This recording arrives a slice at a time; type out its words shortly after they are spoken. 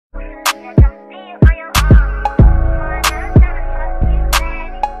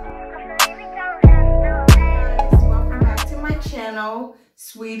Hello,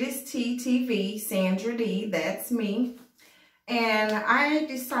 Sweetest Tea TV, Sandra D, that's me. And I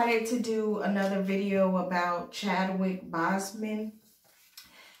decided to do another video about Chadwick Boseman.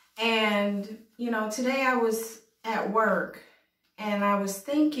 And, you know, today I was at work and I was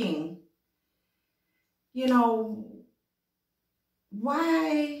thinking, you know,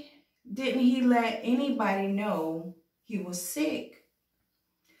 why didn't he let anybody know he was sick?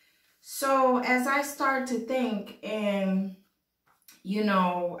 So as I started to think, and you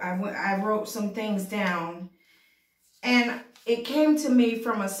know, I wrote some things down, and it came to me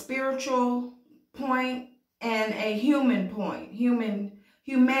from a spiritual point and a human point,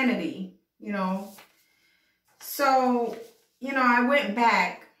 humanity, you know. So, you know, I went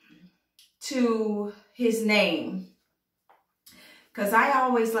back to his name, because I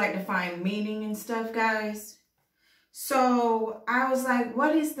always like to find meaning and stuff, guys. So I was like,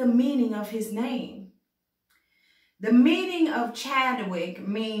 what is the meaning of his name? The meaning of Chadwick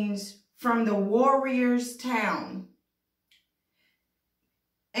means from the warrior's town.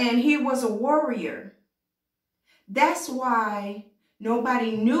 And he was a warrior. That's why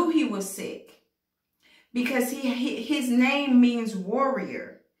nobody knew he was sick. Because his name means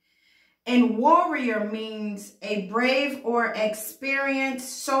warrior. And warrior means a brave or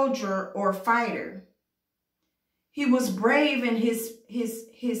experienced soldier or fighter. He was brave in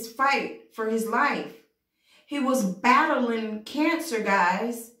his fight for his life. He was battling cancer,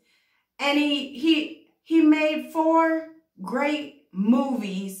 guys. And he made 4 great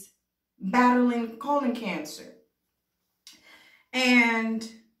movies battling colon cancer. And,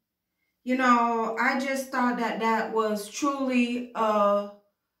 you know, I just thought that that was truly,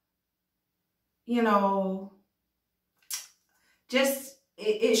 you know, just,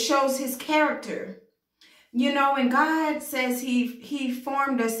 it shows his character. You know, and God says he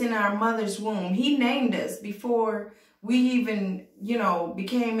formed us in our mother's womb. He named us before we even, you know,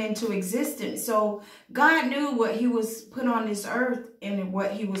 became into existence. So God knew what he was put on this earth and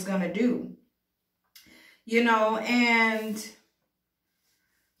what he was going to do. You know, and,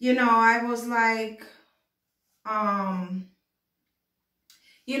 you know, I was like,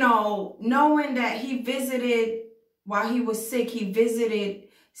 you know, knowing that he visited, while he was sick, he visited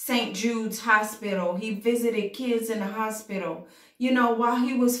St. Jude's Hospital. He visited kids in the hospital, you know, while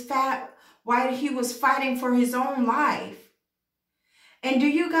he was fighting for his own life. And do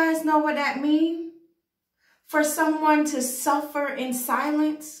you guys know what that means? For someone to suffer in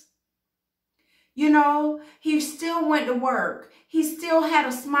silence? You know, he still went to work. He still had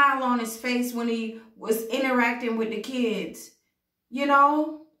a smile on his face when he was interacting with the kids. You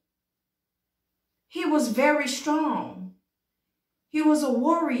know, he was very strong. He was a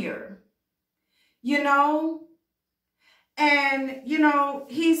warrior, you know, and, you know,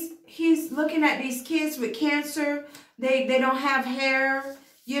 he's looking at these kids with cancer. They don't have hair,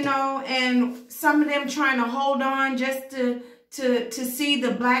 you know, and some of them trying to hold on just to see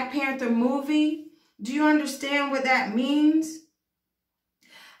the Black Panther movie. Do you understand what that means?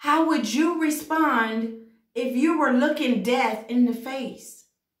 How would you respond if you were looking death in the face?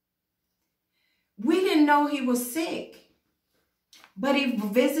 We didn't know he was sick. But he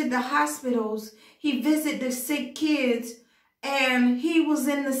visited the hospitals, he visited the sick kids, and he was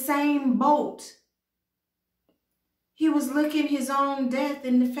in the same boat. He was looking his own death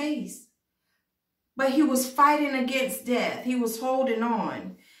in the face. But he was fighting against death. He was holding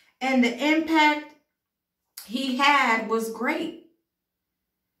on. And the impact he had was great.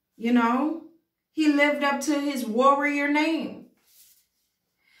 You know, he lived up to his warrior name.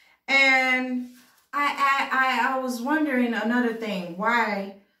 And I was wondering another thing.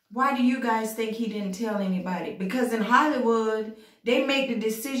 Why do you guys think he didn't tell anybody? Because in Hollywood, they make the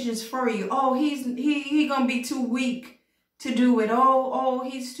decisions for you. Oh, he gonna be too weak to do it. Oh,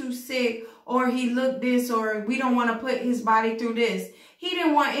 he's too sick, or he looked this, or we don't want to put his body through this. He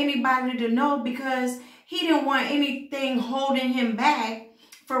didn't want anybody to know because he didn't want anything holding him back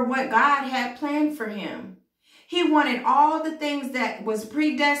for what God had planned for him. He wanted all the things that was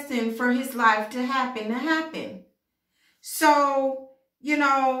predestined for his life to happen. So, you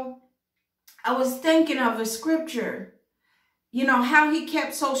know, I was thinking of a scripture, you know, how he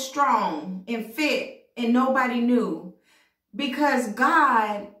kept so strong and fit and nobody knew. Because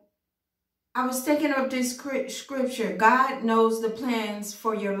God, I was thinking of this scripture, God knows the plans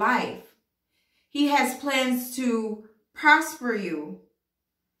for your life. He has plans to prosper you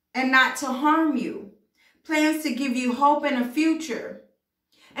and not to harm you. Plans to give you hope and a future.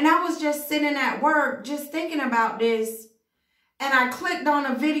 And I was just sitting at work, just thinking about this. And I clicked on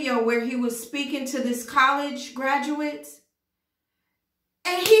a video where he was speaking to this college graduates.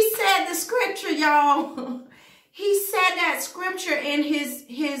 And he said the scripture, y'all. He said that scripture in his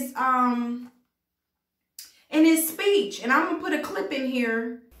speech. And I'm going to put a clip in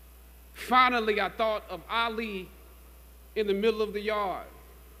here. Finally, I thought of Ali in the middle of the yard,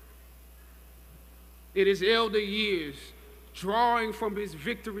 in his elder years, drawing from his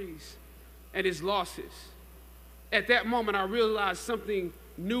victories and his losses. At that moment, I realized something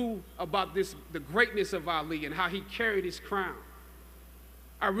new about the greatness of Ali and how he carried his crown.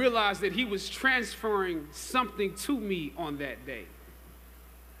 I realized that he was transferring something to me on that day.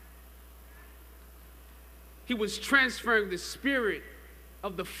 He was transferring the spirit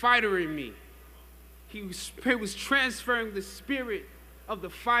of the fighter in me. He was transferring the spirit of the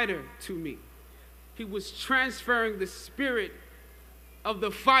fighter to me. He was transferring the spirit of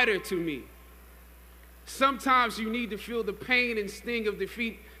the fighter to me. Sometimes you need to feel the pain and sting of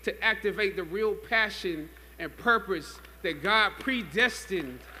defeat to activate the real passion and purpose that God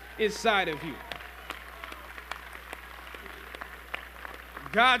predestined inside of you.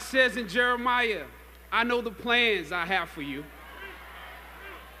 God says in Jeremiah, I know the plans I have for you.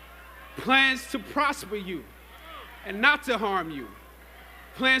 Plans to prosper you and not to harm you.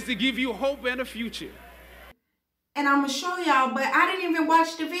 Plans to give you hope and a future. And I'm going to show y'all, but I didn't even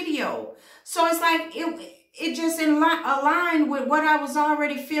watch the video. So it's like it just aligned with what I was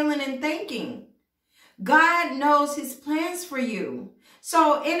already feeling and thinking. God knows his plans for you.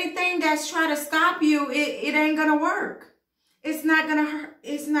 So anything that's trying to stop you, it ain't going to work. It's not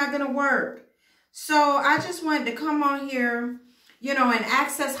going to work. So I just wanted to come on here, you know, in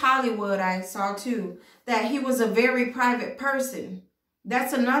Access Hollywood, I saw too, that he was a very private person.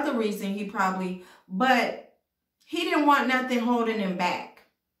 That's another reason but he didn't want nothing holding him back.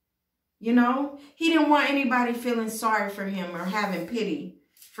 You know, he didn't want anybody feeling sorry for him or having pity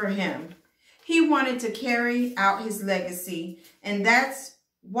for him. He wanted to carry out his legacy. And that's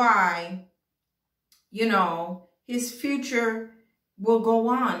why, you know, his future will go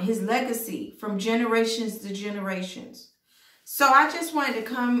on, his legacy from generations to generations. So I just wanted to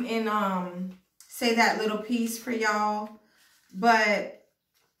come and say that little piece for y'all. But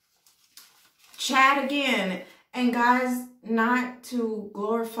Chad again, and guys, not to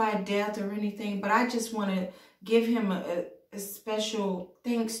glorify death or anything, but I just want to give him a special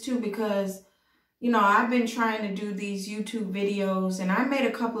thanks too, because, you know, I've been trying to do these YouTube videos, and I made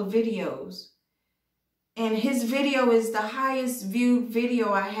a couple of videos. And his video is the highest viewed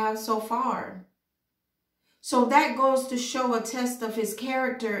video I have so far. So that goes to show a test of his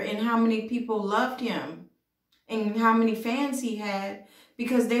character and how many people loved him and how many fans he had,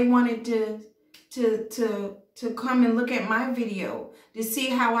 because they wanted to come and look at my video to see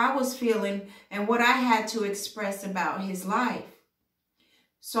how I was feeling and what I had to express about his life.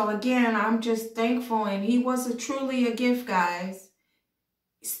 So again, I'm just thankful, and he was truly a gift, guys.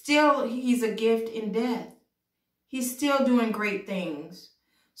 Still, he's a gift in death. He's still doing great things.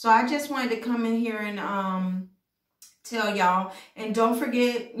 So I just wanted to come in here and tell y'all. And don't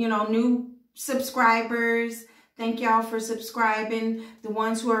forget, you know, new subscribers, thank y'all for subscribing. The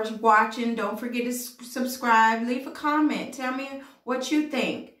ones who are watching, don't forget to subscribe. Leave a comment. Tell me what you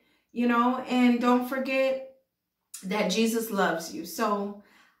think, you know. And don't forget that Jesus loves you. So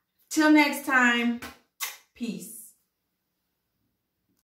till next time, peace.